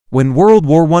When World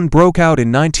War I broke out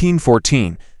in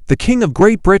 1914, the King of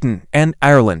Great Britain and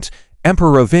Ireland,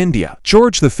 Emperor of India,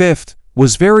 George V,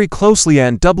 was very closely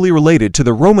and doubly related to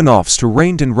the Romanovs who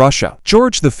reigned in Russia.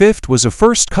 George V was a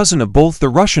first cousin of both the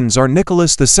Russian Tsar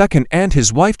Nicholas II and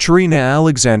his wife Czarina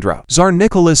Alexandra. Tsar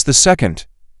Nicholas II,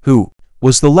 who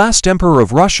was the last emperor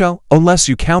of Russia, unless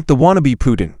you count the wannabe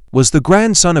Putin, was the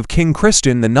grandson of King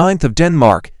Christian IX of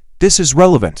Denmark. This is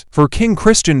relevant for King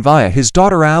Christian via his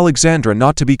daughter Alexandra,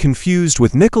 not to be confused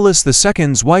with Nicholas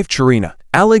II's wife Czarina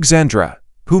Alexandra,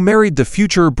 who married the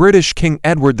future British King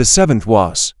Edward VII,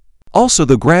 was also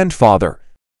the grandfather.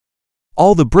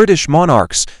 All the British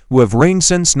monarchs who have reigned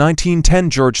since 1910,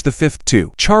 George V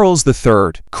to Charles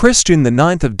III, Christian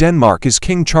IX of Denmark is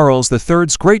King Charles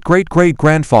III's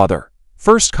great-great-great-grandfather,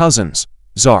 first cousins,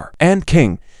 Tsar and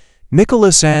King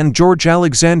Nicholas, and George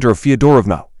Alexandra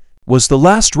Fyodorovna was the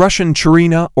last Russian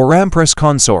Czarina or Empress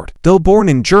consort. Though born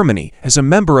in Germany as a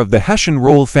member of the Hessian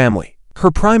royal family, her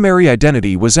primary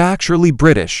identity was actually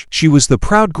British. She was the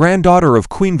proud granddaughter of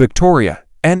Queen Victoria,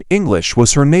 and English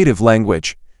was her native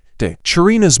language.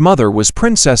 Czarina's mother was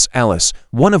Princess Alice,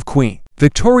 one of Queen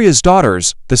Victoria's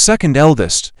daughters, the second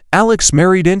eldest. Alex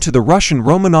married into the Russian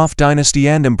Romanov dynasty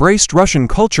and embraced Russian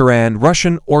culture and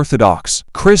Russian Orthodox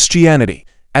Christianity,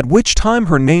 at which time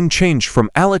her name changed from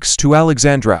Alex to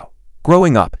Alexandra.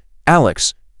 Growing up,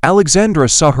 Alexandra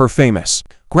saw her famous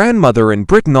grandmother in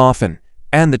Britain often,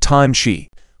 and the time she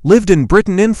lived in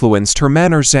Britain influenced her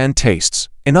manners and tastes.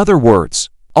 In other words,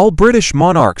 all British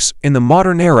monarchs in the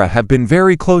modern era have been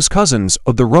very close cousins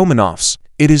of the Romanovs.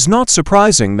 It is not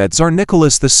surprising that Tsar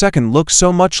Nicholas II looked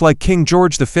so much like King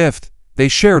George V. They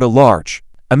shared a large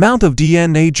amount of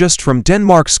DNA just from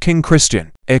Denmark's King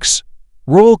Christian.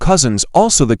 Royal cousins.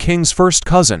 Also the king's first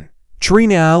cousin,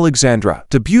 Czarina Alexandra,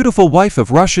 the beautiful wife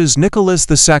of Russia's Nicholas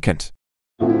II.